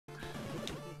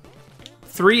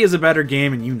3 is a better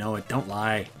game, and you know it. Don't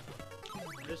lie.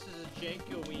 This is a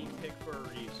Janko we pick for a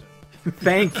reason.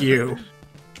 Thank you.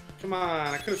 Come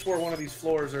on, I could have swore one of these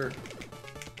floors are...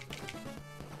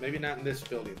 Maybe not in this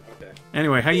building. Okay.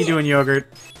 Anyway, how you doing,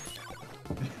 Yogurt?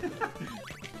 So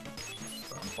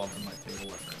I'm bumping my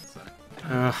table with it, so.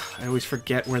 I always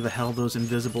forget where the hell those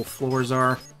invisible floors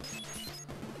are.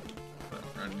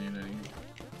 I need any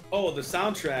Oh, the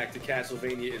soundtrack to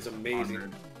Castlevania is amazing.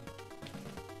 100.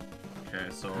 Okay,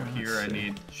 so here I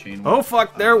need chain. Oh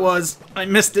fuck, there it was. I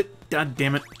missed it. God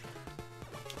damn it.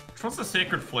 What's the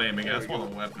Sacred Flame? I guess one of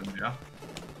the weapons, yeah?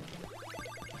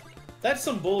 That's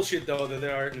some bullshit, though, that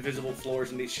there are invisible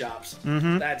floors in these shops.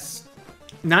 Mm-hmm. That's...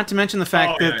 Not to mention the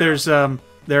fact that there's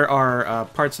there are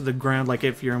parts of the ground, like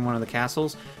if you're in one of the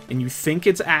castles, and you think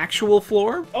it's actual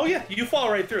floor. Oh yeah, you fall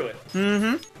right through it.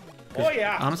 Mm-hmm. Oh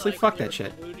yeah. Honestly, fuck that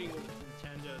shit.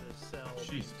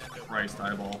 Jesus Christ,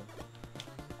 Eyeball.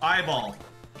 Eyeball!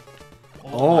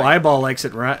 Oh, Eyeball likes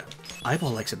it right. Eyeball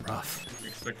likes it rough.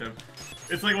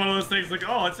 It's like one of those things like,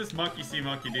 oh, it's just monkey see,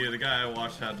 monkey do. The guy I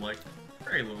watched had, like,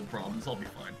 very little problems. I'll be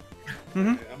fine.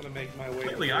 Mm-hmm. Okay, I'm gonna make my way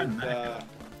Clearly, to I'm the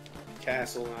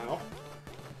castle now.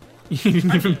 You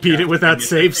didn't even beat it without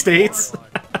save states?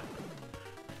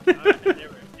 Now we can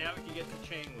get the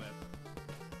chain whip.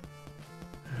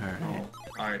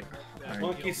 Alright.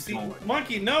 Monkey see,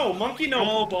 monkey no, monkey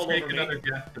no. Don't take another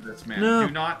death to this, man. No.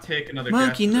 Do not take another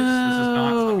Monkey, death to this. This is not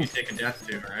no. something you take a death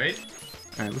to, right?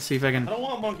 Alright, let's see if I can... I don't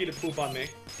want monkey to poop on me.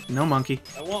 No monkey.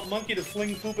 I want monkey to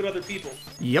fling poop at other people.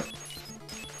 Yep.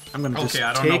 I'm gonna just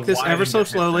I don't know take this why I ever didn't so get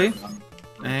hit slowly. that one.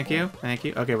 Thank you, thank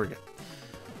you. Okay, we're good.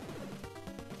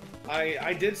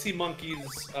 I did see monkeys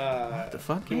What the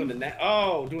fuck? doing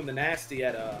the doing the nasty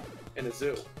at in a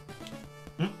zoo.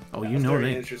 Oh, That you was know very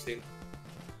they... interesting.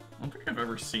 I don't think I've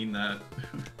ever seen that.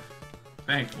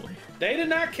 Thankfully. They did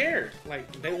not care. Like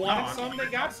they wanted No, some, they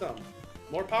got some.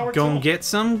 More power to Go them. and get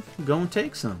some, go and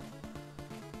take some.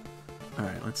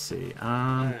 Alright, let's see.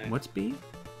 What's B?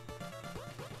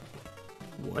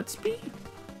 What's B?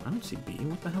 I don't see B.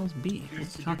 What the hell's B?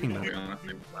 What's he talking about?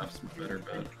 Honestly, left's better,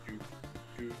 but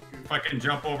if I can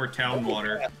jump over town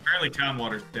water, apparently town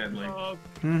water's deadly.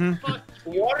 Mm-hmm.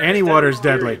 Water Any is water's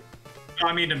deadly. deadly.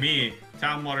 I mean, to me,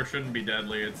 town water shouldn't be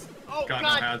deadly. It's got no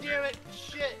God hazard. damn it!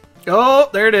 Shit! Oh,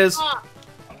 there it is. Ah,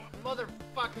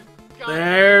 motherfucker!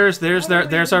 God.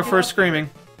 There's our first screaming.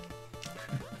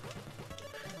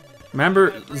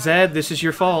 Remember, Zed, this is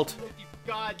your fault.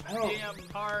 Goddamn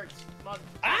hearts,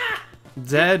 Ah!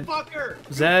 Zed, fucker!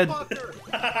 Zed,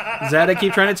 Fucker! Zed, I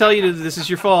keep trying to tell you this is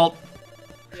your fault.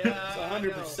 Yeah,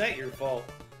 It's 100% your fault.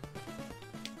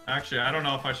 Actually, I don't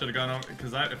know if I should have gone over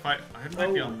because I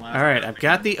might be on last. All right, I've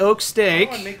got the oak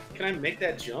steak. Can I make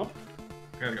that jump?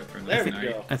 I gotta go through There this we night.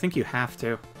 go. I think you have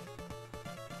to.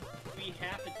 We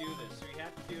have to do this. We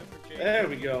have to do it for Jake. There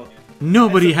we go.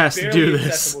 Nobody That's has a to do barely this.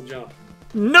 accessible jump.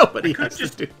 Nobody could has to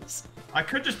just- do this. I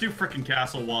could just do frickin'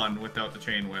 Castle 1 without the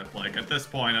chain whip. Like, at this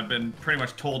point, I've been pretty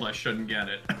much told I shouldn't get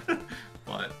it.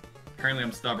 But apparently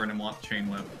I'm stubborn and want the chain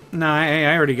whip. No, I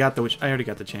already got the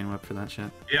chain whip for that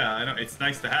shit. Yeah, I know, it's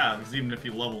nice to have, because even if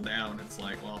you level down, it's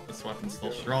like, well, this weapon's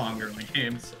still strong in the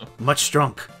game, so... Much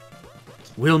strong.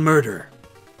 Will murder.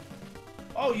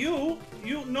 Oh, you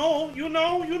do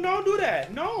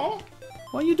that. No.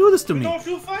 Why you do this to You me? don't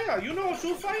shoot fire. You don't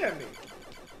shoot fire at me.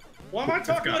 Why am I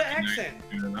talking with an accent?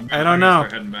 I don't know.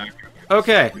 Back.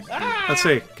 Okay, Ah! let's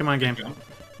see. Come on, game.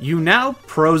 You now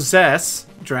possess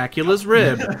Dracula's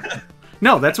rib.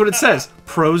 No, that's what it says.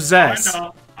 Possess. I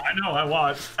know, I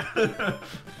watched.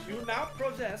 You now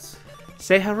possess.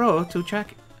 Say hello to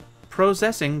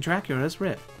possessing Dracula's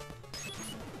rib.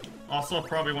 Also,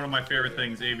 probably one of my favorite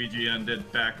things AVGN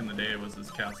did back in the day was this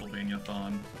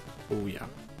Castlevania-thon. Oh yeah.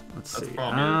 Let's That's see.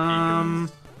 probably the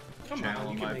peak Come Channel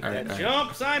on, you my- can make Alright, that alright.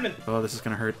 jump, Simon. Oh, this is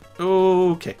gonna hurt.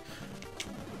 Okay.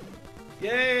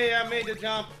 Yay, I made the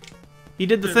jump. He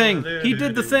did the thing. He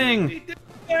did the He thing. did the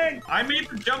thing. I made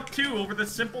the jump too over the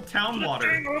simple town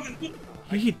water.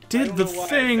 He I did don't the know why I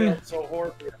thing. failed so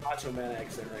horribly a Macho Man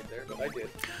accent right there, but I did.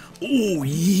 Oh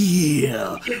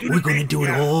yeah. We're gonna do it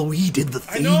all. We did the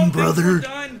I know, thing, things were brother.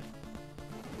 done.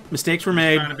 Mistakes were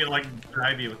made. Trying to be like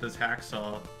Drivey with his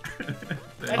hacksaw. That's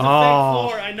a Oh.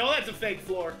 fake floor. I know that's a fake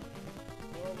floor.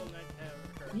 Horrible night to have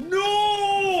occurred.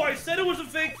 No, I said it was a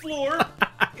fake floor.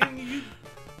 And you,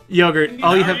 Yogurt.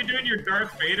 All you Are have. you doing your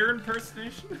Darth Vader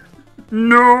impersonation?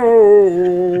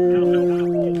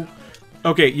 No.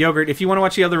 Okay, Yogurt. If you want to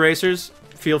watch the other racers,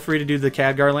 feel free to do the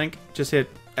Khadgar link. Just hit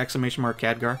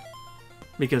 !Khadgar,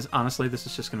 because honestly, this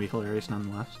is just gonna be hilarious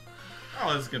nonetheless.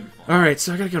 Oh, this is gonna be fun. All right,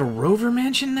 so I gotta go to Rover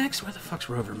Mansion next. Where the fuck's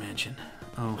Rover Mansion?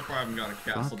 Oh, That's why I haven't got a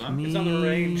castle fuck done. me. It's on the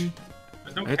range.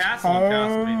 There's no It's castle in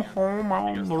Castlevania. home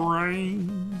on the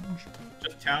range,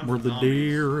 Just towns where with the zombies.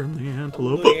 deer and the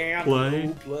antelope The play.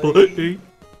 antelope Play.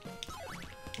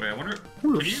 Wait, I wonder.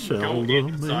 We're Can you go seldom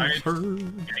inside is heard.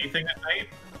 anything at night?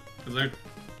 Cause they're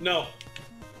No.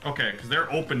 okay, because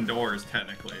they're open doors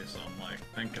technically. So I'm like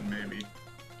thinking maybe.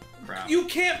 Crap. You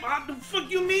can't. What the fuck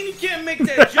you mean you can't make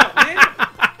that jump, man?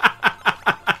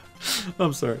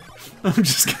 I'm sorry. I'm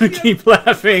just gonna keep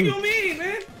laughing. What do you mean,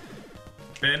 man?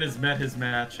 Ben has met his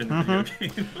match in Mhm.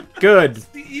 video game. Good.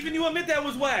 Even you admit that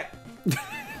was whack. Wow,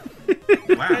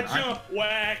 That I- jump,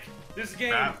 whack. This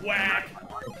game, that- whack.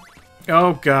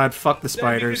 Oh god, fuck the Because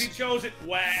spiders. he chose it,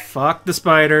 whack. Fuck the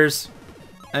spiders.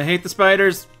 I hate the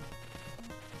spiders.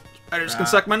 Spiders can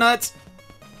suck my nuts.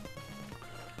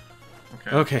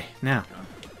 Okay. Okay, now.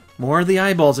 More of the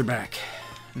eyeballs are back.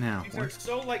 Now. These are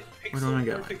so like where do I pixel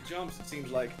go? perfect jumps. It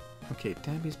seems like. Okay,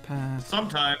 Tabby's path.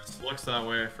 Sometimes looks that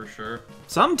way for sure.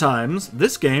 Sometimes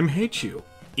this game hates you.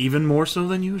 Even more so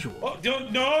than usual. Oh,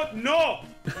 no.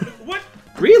 What?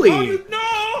 Really? Oh,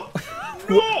 no.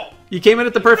 No. You came in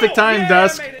at the perfect No, time, yeah, I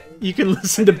Dusk. made it. You can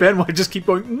listen to Benwah just keep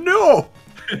going, no!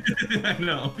 I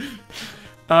know.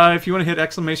 If you want to hit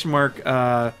exclamation mark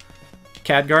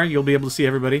Khadgar, you'll be able to see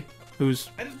everybody who's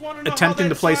I just want to know attempting how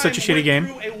to that play such a slime shitty game.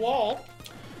 went through a wall,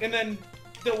 and then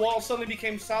the wall suddenly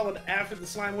became solid after the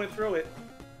slime went through it.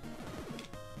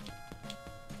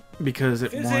 because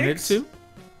it wanted Physics? to.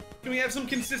 Can we have some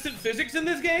consistent physics in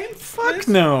this game? Fuck Liz?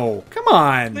 no! Come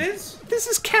on! Liz? This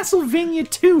is Castlevania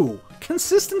II.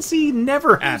 Consistency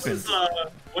never happens.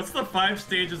 What's the 5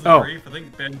 stages of Oh. grief? I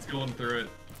think Ben's going through it.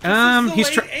 He's This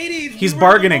is the late 80s. he's We were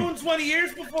bargaining. alone 20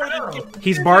 years before this.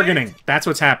 He's bargaining. That's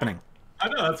what's happening. I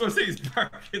know, that's what I'm saying. He's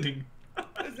bargaining.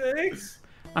 Physics?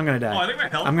 I'm gonna Oh, I die. think my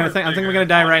health I'm gonna bar's think- I think bigger. we're gonna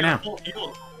die Oh, right yeah, now. full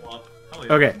heal. Hell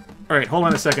yeah. Okay. All right. Hold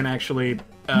on a second. Actually,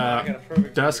 I got a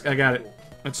perfect Dusk, I got it. Cool.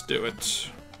 Let's do it.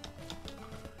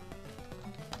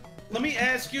 Let me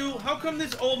ask you, how come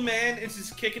this old man is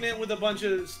just kicking it with a bunch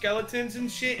of skeletons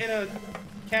and shit in a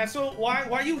castle?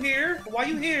 Why you here? Why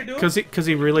you here, dude? Because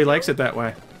he really likes it that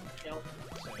way.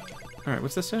 All right.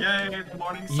 What's this? Say? Yay, the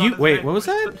morning sun You- is wait, made what was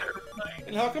for that? the terrible night.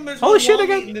 And how come there's Holy no shit, wall I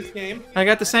got- meat in this game? I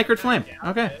got the Sacred Flame.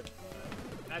 Okay.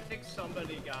 I think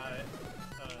somebody got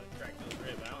Dracula's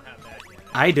rib. I don't have that yet.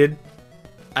 I did.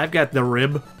 I've got the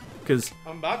rib, because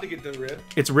I'm about to get the rib.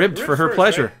 it's ribbed Ribs for her first,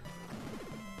 pleasure.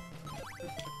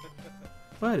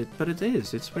 But it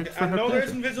is. It's ribbed for I her know there's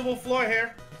pleasure. invisible floor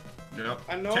here. Yep.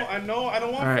 I know, I don't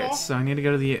want All to right. fall. So I need to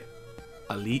go to the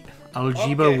Elite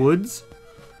Algiba Okay. Woods,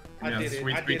 I Yeah, did it.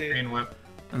 sweet, I sweet did it. chain whip.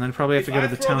 and then I probably have to If go I to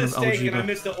the throw town this of steak and I Algiba.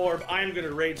 miss the orb, I'm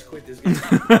gonna rage quit this game.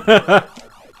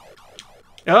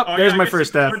 Oh, Oh, there's yeah, I my guess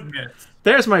first you death. could miss.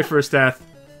 There's my first death.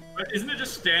 But isn't it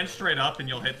just stand straight up and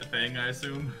you'll hit the thing, I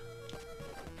assume?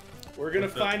 We're gonna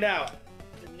What's find out.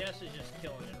 The NES is just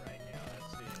killing it right now.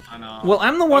 That's it. I know. Well,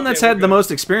 I'm the one Okay, that's we're had the good. most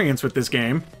experience with this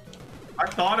game. I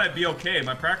thought I'd be okay.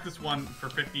 My practice one for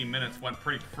 15 minutes went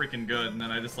pretty freaking good, and then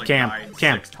I just like Cam, died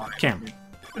Cam, 6 times. Cam.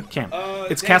 Cam.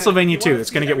 It's Dan, Castlevania if you 2. wanna It's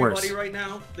gonna see get worse. everybody right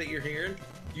now that you're hearing,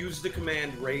 use the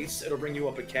command race. It'll bring you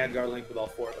up a Khadgar link with all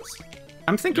 4 of us.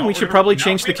 I'm thinking No, we we're should gonna- probably no,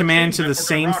 change we the haven't command changed to it. the We're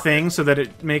same gonna rock thing it. so that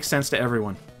it makes sense to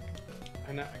everyone.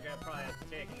 I now, I gotta probably have to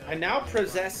take another I now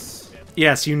possess.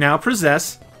 Yes, you now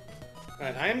possess.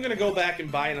 Alright, I am gonna go back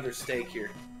and buy another steak here.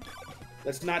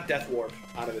 Let's not death warp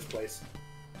out of this place.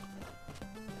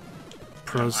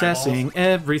 Processing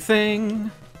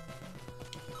everything.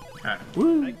 Okay.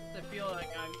 Woo. I feel like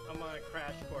I'm on a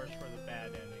crash course for the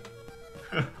bad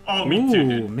ending. Oh, me too, Ooh,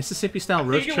 dude. Mississippi style I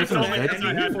roast think it was chicken the with bad veggies.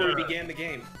 ending I had before we to- began the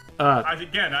game.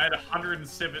 Again, I had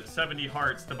 170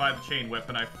 hearts to buy the chain whip,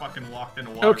 and I fucking walked into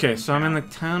water. Okay, so I'm in the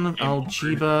town of Game over.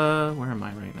 Algiba. Where am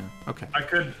I right now? Okay.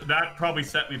 That probably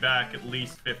set me back at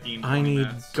least 15, 20 I need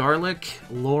minutes. garlic,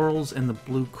 laurels, and the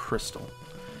blue crystal.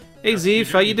 Hey, Yes,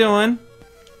 Zeef, how you doing?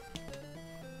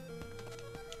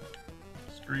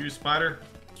 Screw you, spider.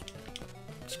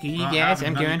 Ski you Not guys,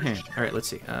 I'm having going none. here. Alright, let's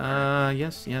see.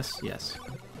 Yes.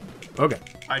 Okay.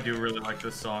 I do really like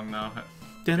this song, though.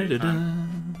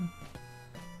 Dun-dun-dun-dun.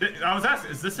 I was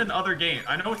asking, is this in other games?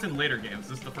 I know it's in later games.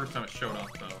 This is the first time it showed up,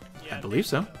 though. Yeah, I believe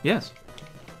so. Yes.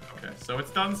 Okay, so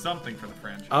it's done something for the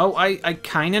franchise. Oh, I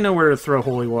kind of know where to throw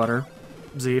holy water,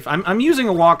 Zeef. I'm using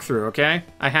a walkthrough, okay?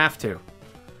 I have to.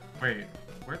 Wait,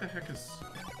 where the heck is...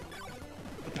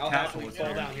 I'll happily was fall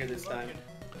there. down here this time.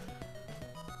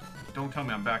 Don't tell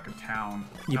me I'm back in town.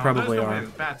 You No, probably there's no way are.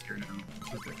 There's bats here now.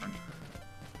 This is different.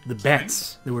 The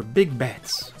bets. There were big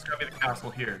bets. It's gotta be the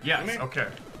castle here. Yes, Come here. okay.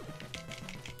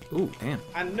 Ooh, damn.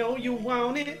 I know you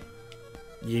want it.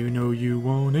 You know you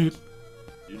want it.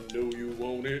 You know you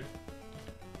want it.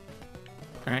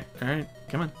 Alright,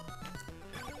 come on.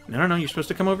 No, you're supposed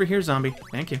to come over here, zombie.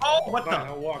 Thank you. Oh, what Fine, the?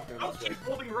 I'll walk down I'll this way. keep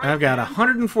holding right, I've got man.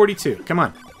 142. Come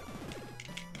on.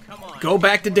 Come on. Go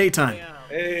back to daytime.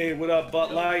 Hey, what up,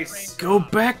 butt lice? Go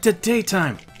back to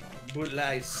daytime. Butt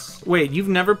lice. Wait, you've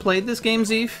never played this game,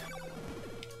 Zeef?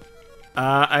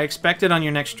 I expect it on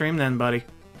your next stream then, buddy.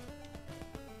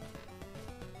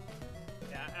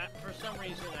 Yeah, for some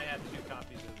reason, I have 2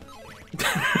 copies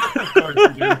of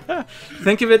this game.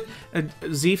 Think of it,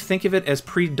 Zeef, think of it as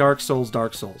pre-Dark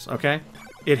Souls, okay?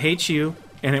 It hates you,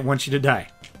 and it wants you to die.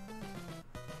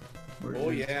 Oh,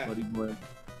 yeah. Buddy boy.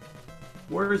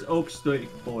 Where's Oak Stick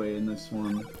Boy in this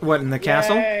one? What, in the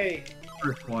castle? Yay!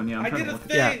 First one, yeah. I'm I trying did to a look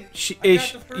thing. Yeah, I got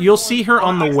the first you'll one. see her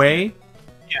on the way.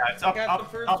 Yeah, it's up, I got the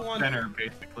first up one. center,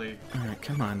 basically. Alright,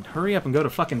 come on. Hurry up and go to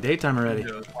fucking daytime already.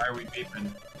 Windows, why are we beeping?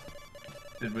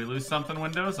 Did we lose something,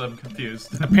 Windows? I'm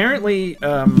confused. Apparently,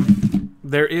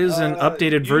 there is an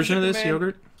updated use version the of this, command-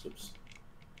 Yogurt. Oops.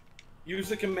 Use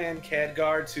the command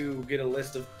CADGuard to get a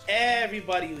list of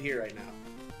everybody you hear right now.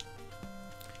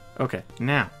 Okay,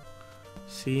 now.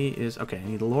 C is... Okay, I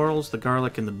need the laurels, the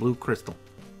garlic, and the blue crystal.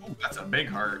 Ooh, that's a big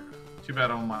heart. Too bad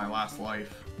on my last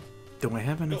life. Do I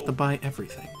have enough to buy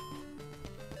everything?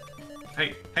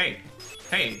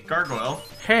 Hey, gargoyle.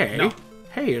 Hey, No.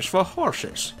 hey is for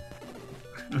horses.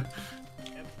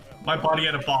 My buddy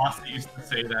had a boss that used to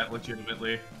say that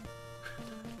legitimately.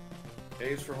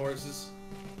 A's for horses.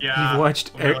 Yeah. You've watched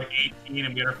when we were like 18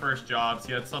 and we had our first jobs.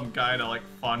 He had some guy to like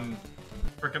fun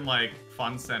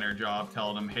center job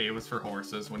telling him, hey, it was for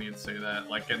horses when he'd say that,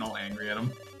 like getting all angry at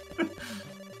him.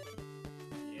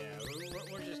 Yeah,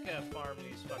 we're just gonna farm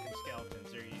these fucking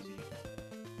skeletons. They're easy.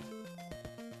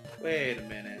 Wait a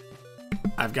minute.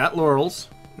 I've got laurels.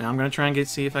 Now I'm gonna try and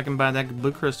see if I can buy that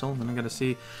blue crystal. Then I'm gonna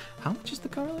see how much is the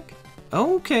garlic.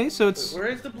 Okay, so it's Where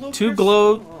is the blue two crystal?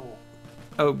 glow. Oh.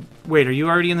 Oh, wait, are you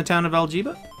already in the town of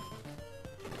Algiba?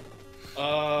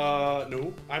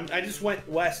 No. I just went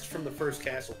west from the first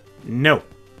castle. No.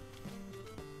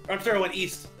 I'm sorry, I went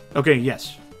east. Okay,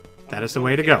 yes, that is the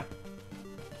way to go.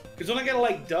 Cause don't I gotta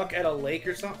like duck at a lake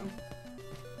or something?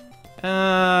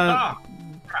 Crap.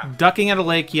 Ducking at a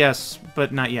lake, yes,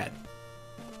 but not yet.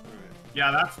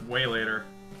 Yeah, that's way later.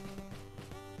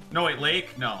 No, wait,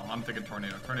 lake? No, I'm thinking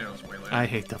tornado. Tornado's way later. I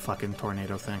hate the fucking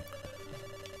tornado thing.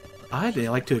 I'd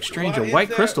like to exchange Why a is white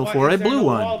there- crystal why for is a there blue no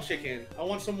one. Wall chicken. I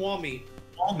want some wall meat.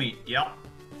 Wall meat, yep.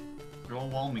 Good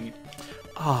old wall meat.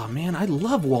 Oh man, I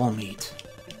love wall meat.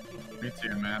 Me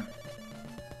too, man.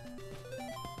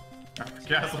 After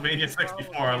Castlevania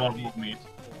 64, I love wall meat.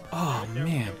 Oh, There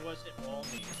man. wasn't all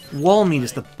meat. Wall meat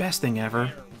is the best thing ever.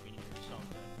 Bear meat or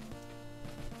something.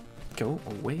 Go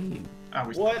away. Ah,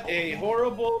 we What a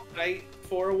horrible night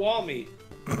for wall meat.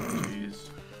 Jeez.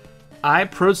 I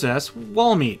possess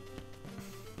wall meat.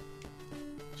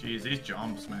 Jeez, these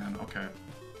jumps, man. Okay.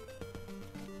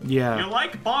 Yeah. You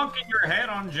like bonking your head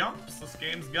on jumps? This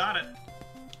game's got it.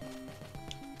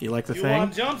 You like the You thing?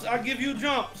 want jumps? I'll give you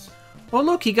jumps. Oh,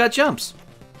 look, he got jumps.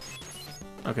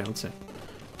 Okay, let's see.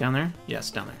 Down there?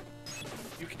 Yes, down there.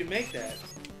 You can make that.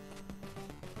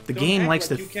 The Don't game act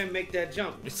likes like to... you can make that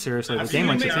jump. Seriously, the I've game seen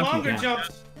you likes to make think you longer can.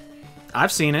 jumps.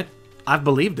 I've seen it. I've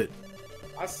believed it.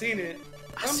 I've seen it.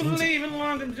 I've I'm seen it. believing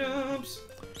longer jumps.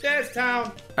 There's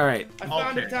town. Alright, I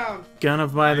found Okay. a town. gonna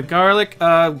buy the garlic.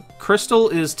 Crystal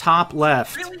is top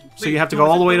left. Really? So Wait, you have to no,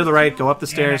 go all is the it way to the those right, two? go up the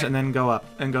stairs, Yeah. and then go up,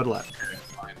 and go to left. Okay,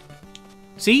 fine.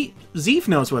 See? Zeef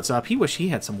knows what's up. He wish he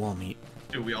had some wall meat.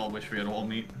 Dude, we all wish we had wall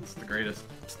meat. It's the greatest.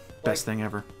 Best thing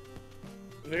ever.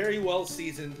 Very well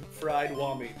seasoned fried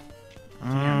wall meat.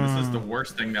 Damn, this is the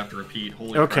worst thing to have to repeat.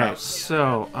 Holy Okay, crap.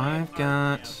 so I've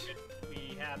got...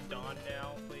 We have Dawn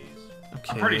now, please.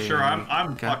 Okay, I'm pretty sure I'm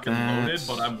got fucking that. loaded,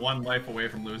 but I'm one life away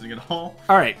from losing it all.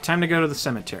 Alright, time to go to the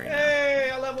cemetery now.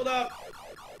 Hey, I leveled up.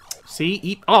 See?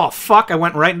 Eat... Oh, fuck, I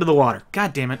went right into the water.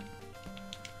 God damn it.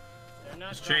 They're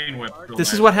not This chain whip. dropping This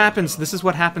is cards. what happens. This is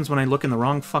what happens when I look in the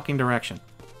wrong fucking direction.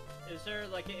 Is there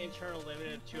like an internal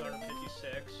limit of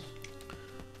 256?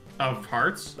 Of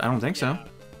hearts? I don't think so.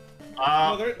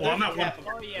 No, there- Well, I'm there's at a cap.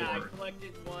 1. Oh yeah, I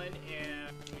collected one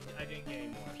and I didn't get any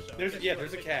more. So There's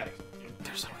a cap.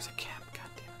 There's always a cap. God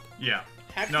damn Yeah.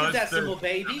 Hexadecimal,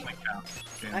 baby. definitely counts.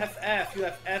 Yeah. FF. You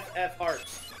have FF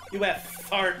hearts. You have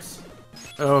farts.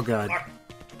 it. Oh, God.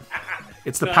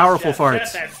 It's the No, powerful Chef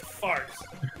farts. has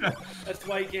farts. That's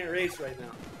why you can't race right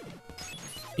now.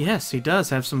 Yes, he does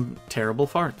have some terrible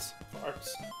farts. Farts.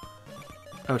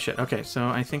 Oh, shit. Okay, so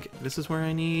I think this is where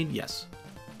I need... Yes.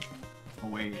 Oh,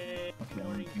 wait. Eh, Okay,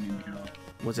 where do you need to go?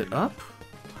 Was it up?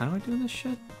 How do I do this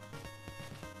shit?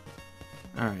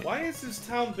 Alright. Why is this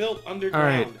town built underground?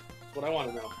 Alright. That's what I want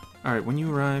to know. Alright, when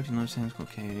you arrive, you'll notice things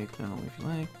okay. Go if you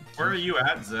like. Where are you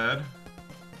at, Zed?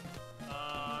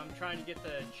 trying to get the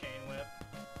chain whip.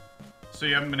 So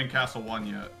you haven't been in Castle 1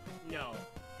 yet? No.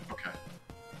 Okay.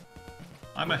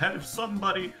 I'm ahead of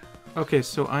somebody. Okay,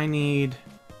 so I need...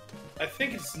 I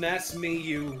think it's NES, me,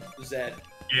 you, Zed.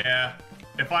 Yeah.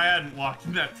 If I hadn't walked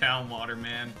in that town water,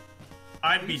 man,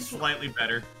 I'd be slightly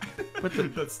better. What the...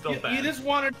 That's still bad. You just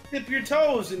want to dip your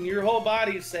toes and your whole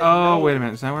body is saying Oh, no. wait a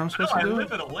minute. Is that what I'm supposed to I do?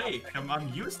 live at a lake.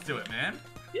 I'm used to it, man.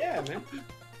 Yeah, man.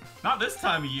 Not this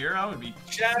time of year. I would be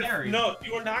Chef, scary. no,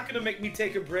 you are not going to make me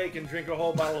take a break and drink a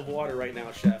whole bottle of water right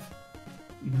now, Chef.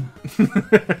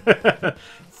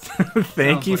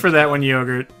 Thank you like for that one,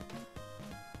 Yogurt.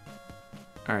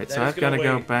 Alright, so That is I've got to gonna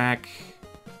go wait. back...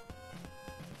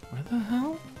 Where the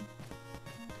hell?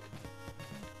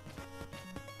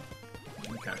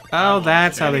 Okay. Oh,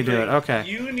 that's how they do it. Anyway, Okay.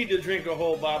 You need to drink a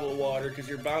whole bottle of water because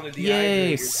you're bound to dehydrate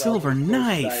Yay, yourself silver with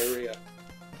knife. diarrhea.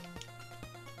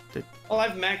 Did- Well,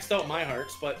 I've maxed out my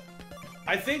hearts, but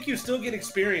I think you still get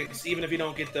experience even if you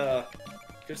don't get the...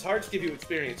 Because hearts give you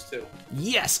experience, too.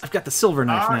 Yes, I've got the silver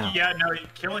knife now. Yeah, no,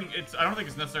 killing, I don't think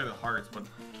it's necessarily the hearts, but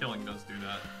killing does do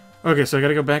that. Okay, so I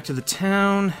gotta go back to the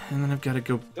town, and then I've gotta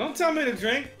go... Don't tell me to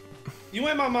drink. You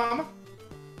ain't my mama.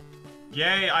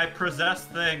 Yay, I possess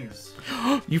things.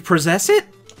 You possess it?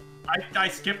 I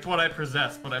skipped what I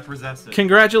possess, but I possess it.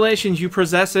 Congratulations, you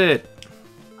possess it.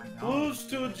 I know. Clues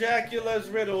to Dracula's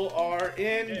riddle are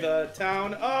in the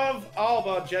town of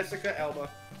Alba, Jessica Alba.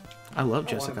 I love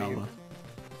I Jessica wanna be- Alba.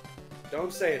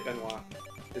 Don't say it, Benwah.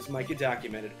 This might get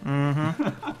documented.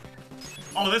 Mm-hmm.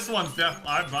 Oh, this one's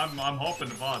I'm hoping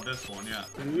to VOD this one, yeah.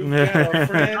 You've got a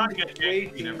friend Not get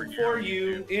waiting every year for on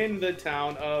you in the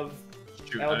town of...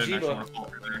 Shoot, I didn't actually Aljiba. want to fall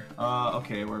through there.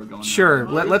 Okay, where are we going? Sure,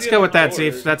 Well, let's we're go with that, dealing see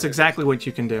with if that's orders. exactly what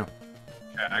you can do.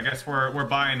 Okay, I guess we're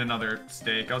buying another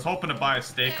steak. I was hoping to buy a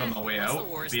steak on the way What's the out,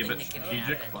 worst be a thing bit that can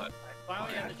strategic, happen? but I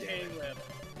finally have the chain whip,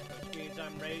 which means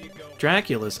I'm ready to go.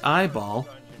 Dracula's eyeball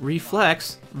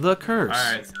reflects the curse.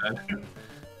 alright, Zed.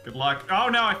 Good luck. Oh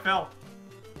no, I fell.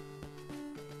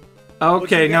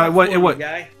 Okay, no, it was...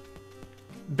 Guy?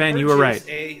 Ben, you were right. Purchase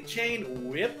a chain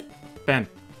whip. Ben,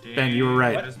 Ben, you were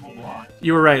right. What is my block?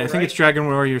 You were right. I All think right. it's Dragon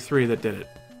Warrior 3 that did it.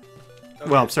 Okay,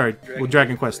 Well, sorry. Well,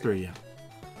 Dragon Quest 3, yeah.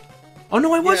 Oh,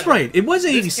 no, I was Yeah, right. It was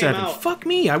this came 87. out- Fuck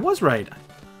me, I was right.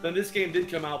 Then this game did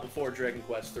come out before Dragon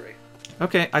Quest 3.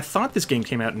 Okay, I thought this game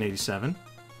came out in 87.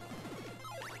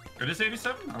 It is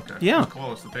 87? Okay. Yeah. It was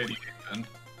close to 88 then.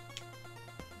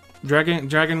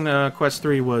 Dragon Quest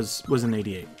 3 was in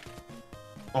 88.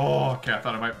 Oh, okay. I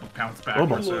thought I might bounce back. Oh,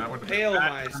 boy. You so that look would've pale, been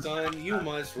my bad. son. You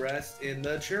must rest in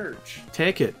the church.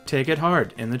 Take it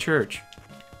hard in the church.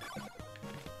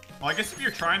 Well, I guess if you're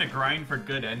trying to grind for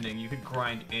good ending, you could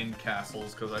grind in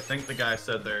castles, because I think the guy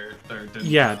said they're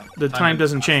Yeah, the time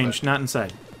doesn't change, not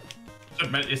inside.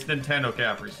 It's Nintendo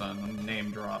Capri Sun. Name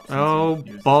drops. since Oh,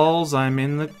 you used balls, I'm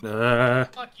in the...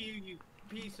 Fuck you, you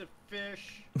piece of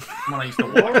fish. it. When I used to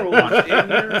Laurel watch in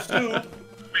your soup.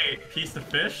 Wait, piece of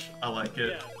fish? I like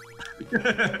it.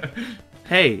 Yeah.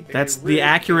 Hey, that's really the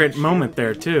accurate good moment shoot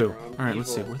there, too. from Alright,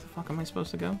 let's see. evil. Where the fuck am I supposed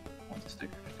to go?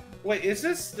 Wait, is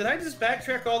this... Did I just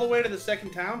backtrack all the way to the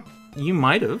second town? You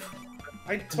might have.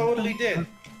 I totally did.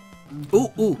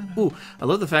 Ooh, ooh, ooh. I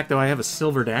love the fact, though, I have a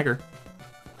silver dagger.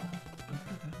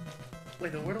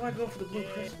 Wait, then where do I go for the blue Yeah,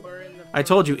 crystal? we're in the I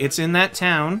told you, it's in that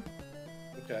town.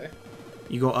 Okay.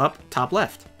 You go up, top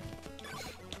left.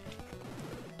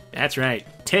 That's right.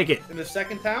 Take it. In the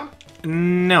second town?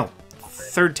 No.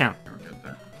 Third town. We're good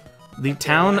there. The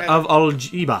town of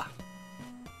Aljiba.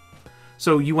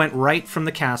 So you went right from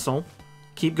the castle,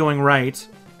 keep going right,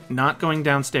 not going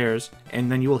downstairs,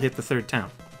 and then you will hit the third town.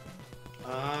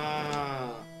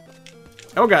 Ah.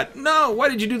 Oh god, no! Why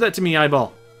did you do that to me,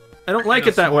 Eyeball? I don't like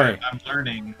it that way. I'm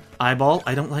learning. Eyeball,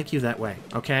 I don't like you that way,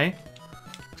 okay?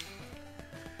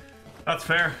 That's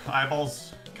fair.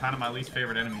 Eyeball's kind of my least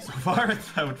favorite enemy so far,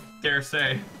 I would dare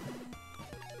say.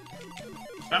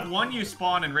 That one you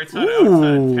spawn in right side outside of Ooh.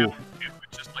 town, too,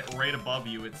 it's just like right above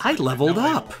you. It's I like, leveled no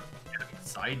way up. to get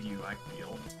inside you, I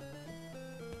feel.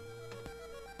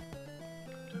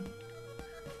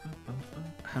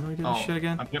 How do I do this shit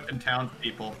again? I'm whipping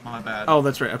townspeople. My bad. Oh,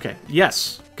 that's right, okay.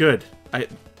 Yes, good.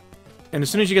 And as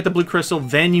soon as you get the blue crystal,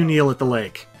 then you kneel at the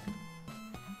lake.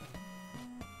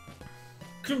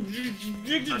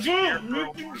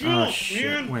 Oh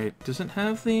shit, wait, does it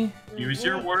have the... Use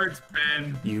your words,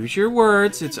 Ben. Use your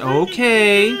words, it's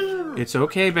okay. It's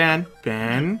okay, Ben.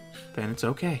 Ben, it's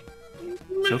okay.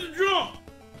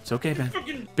 It's okay,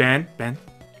 Ben. Ben,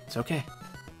 it's okay.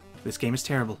 This game is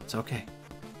terrible, it's okay.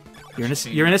 You're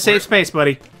in a safe space,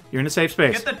 buddy. You're in a safe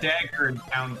space. Get the dagger in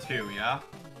town too, yeah?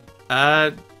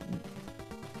 Yeah,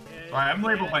 I'm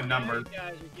labeled by numbers.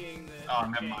 Guys are getting the, Oh,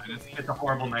 never mind. It's a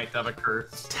horrible night to have a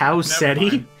curse. Tau Never Seti?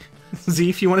 mind. Z,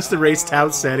 if you want us to race Tau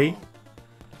Seti.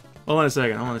 Hold on a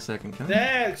second, hold on a second. Can I-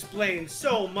 That explains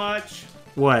so much.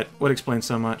 What? What explains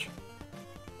so much?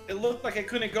 It looked like I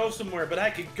couldn't go somewhere, but I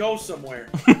could go somewhere.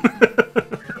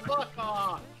 Fuck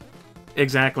off.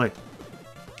 Exactly.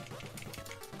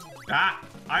 Ah!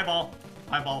 Eyeball.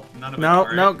 Eyeball. None of it. No,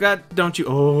 Alright. no, God, don't you.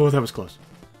 Oh, that was close.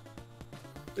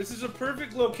 This is a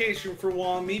perfect location for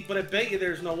wall meat, but I bet you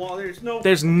there's no wall.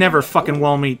 There's never fucking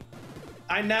wall meat.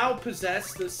 I now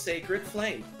possess the sacred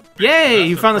flame. Yay! That's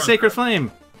You the found the front sacred door.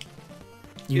 flame.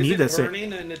 You Is need it that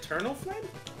burning an eternal flame?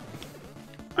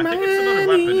 I think it's another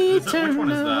weapon. Which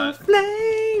one is eternal that?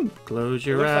 Flame. Close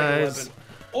your Looks like a eyes, weapon.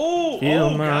 Oh, Feel oh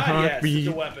my god, yes, heartbeat. it's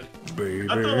a weapon. baby. Is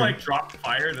that the like drop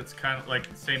fire that's kind of like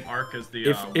the same arc as the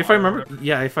If I water remember, whatever?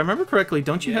 yeah, if I remember correctly,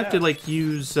 don't you have to Yeah. like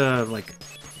use like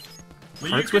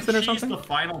Well, parts you with it or could cheese something? the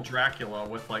final Dracula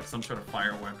with like some sort of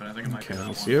fire weapon. I think it might be that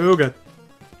one. yoga?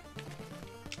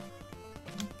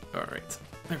 All right,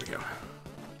 there we go.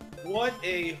 What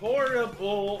a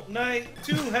horrible night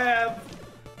to have.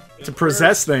 To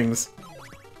possess things.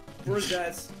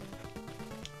 Possess.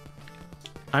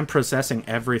 I'm possessing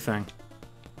everything.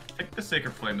 I think the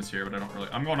Sacred Flame is here, but I don't really.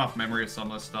 I'm going off memory of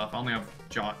some of this stuff. I only have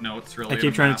jot notes really. I of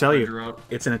keep the trying to map tell I you, drew out.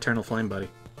 it's an eternal flame, buddy.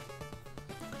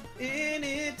 In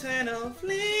eternal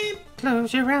flame.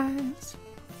 Close your eyes,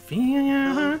 feel your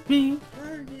heartbeat,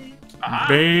 Aha!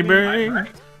 baby. I'm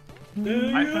right.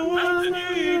 Do I you possess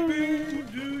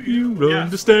understand? Do You Yes.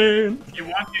 understand? You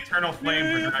want the Eternal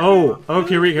Flame for Dracula? Oh,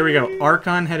 okay, here we go.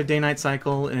 Archon had a day-night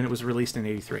cycle, and it was released in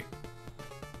 '83.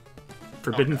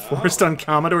 Forbidden Oh. Forest on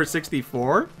Commodore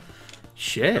 64. The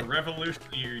Shit.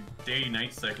 revolutionary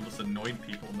day-night cycle just annoyed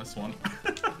people in this one.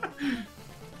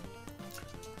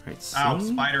 Right, Ow,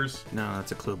 see? spiders. No,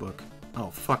 that's a clue book.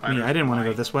 Oh, fuck me. Spiders I didn't want to go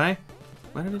flying. this way.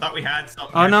 Why did I it... thought we had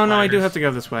something. Oh, here, no, I do spiders. have to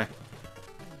go this way.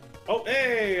 Oh,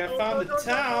 hey, I found the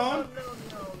town.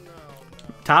 No.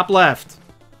 Top left.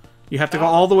 You have to go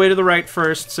all the way to the right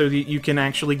first so that you can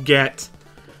actually get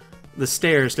the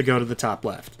stairs to go to the top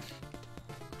left.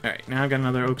 Alright, now I got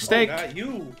another oak steak. Oh, God,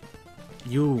 you.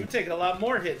 You. You're taking a lot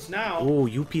more hits now. Oh,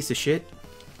 you piece of shit.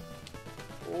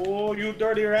 Oh, you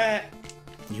dirty rat.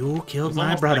 You killed It's my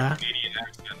almost brother. Like Canadian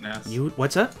accent, Ness. You.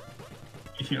 What's up?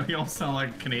 You don't sound like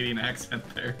a Canadian accent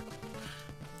there.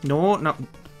 No.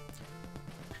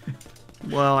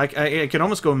 Well, I could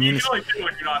almost go You Minnesota. really do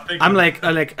when you're not thinking. I'm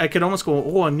like, I could almost go,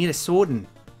 oh, I'm Minnesotan.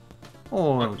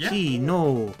 Oh, Yeah. gee,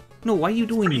 no. No, why are you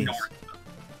doing pretty this? north.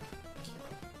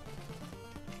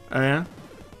 Oh, yeah?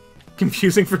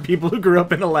 Confusing for people who grew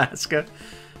up in Alaska.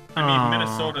 I mean, Aw.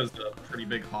 Minnesota's a pretty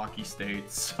big hockey state,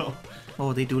 so.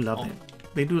 Oh, they do love Oh. it.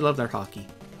 They do love their hockey.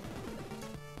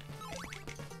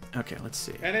 Okay, let's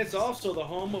see. And it's also the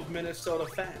home of Minnesota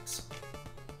Fats.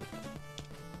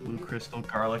 Blue crystal,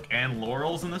 garlic, and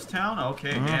laurels in this town?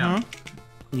 Okay, Mhm. damn.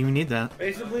 You need that.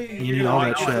 Basically, You you're need gonna all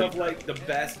find that shit. yourself like the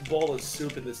best bowl of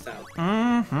soup in this town.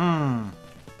 Mm-hmm.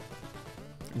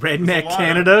 There's a Redneck lot of-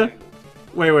 Canada?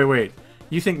 Wait.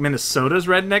 You think Minnesota's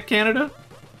redneck Canada?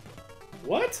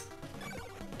 What?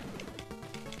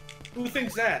 Who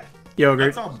thinks that?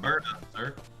 Yogurt. That's Alberta,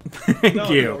 sir. Thank No,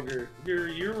 you. Yogurt.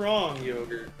 You're wrong,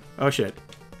 Yogurt. Oh, shit.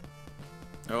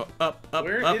 Oh, up.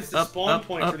 Where up, is the up, spawn up,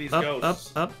 point up, for these up,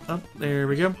 ghosts? Up. There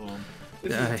we go. Boom.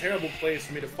 This is Aye. a terrible place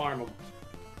for me to farm them.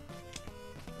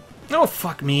 Oh,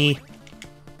 fuck me.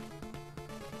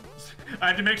 I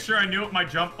had to make sure I knew what my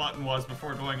jump button was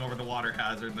before going over the water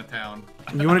hazard in the town.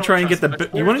 You want to try and get the...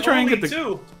 You want to try and get the...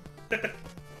 Two.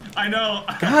 I know.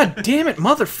 God damn it,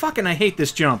 motherfucking! I hate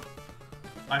this jump.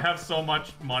 I have so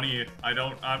much money. But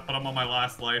I'm on my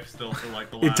last life still for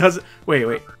like the last. It doesn't...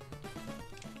 Wait.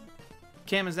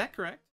 Cam, is that correct?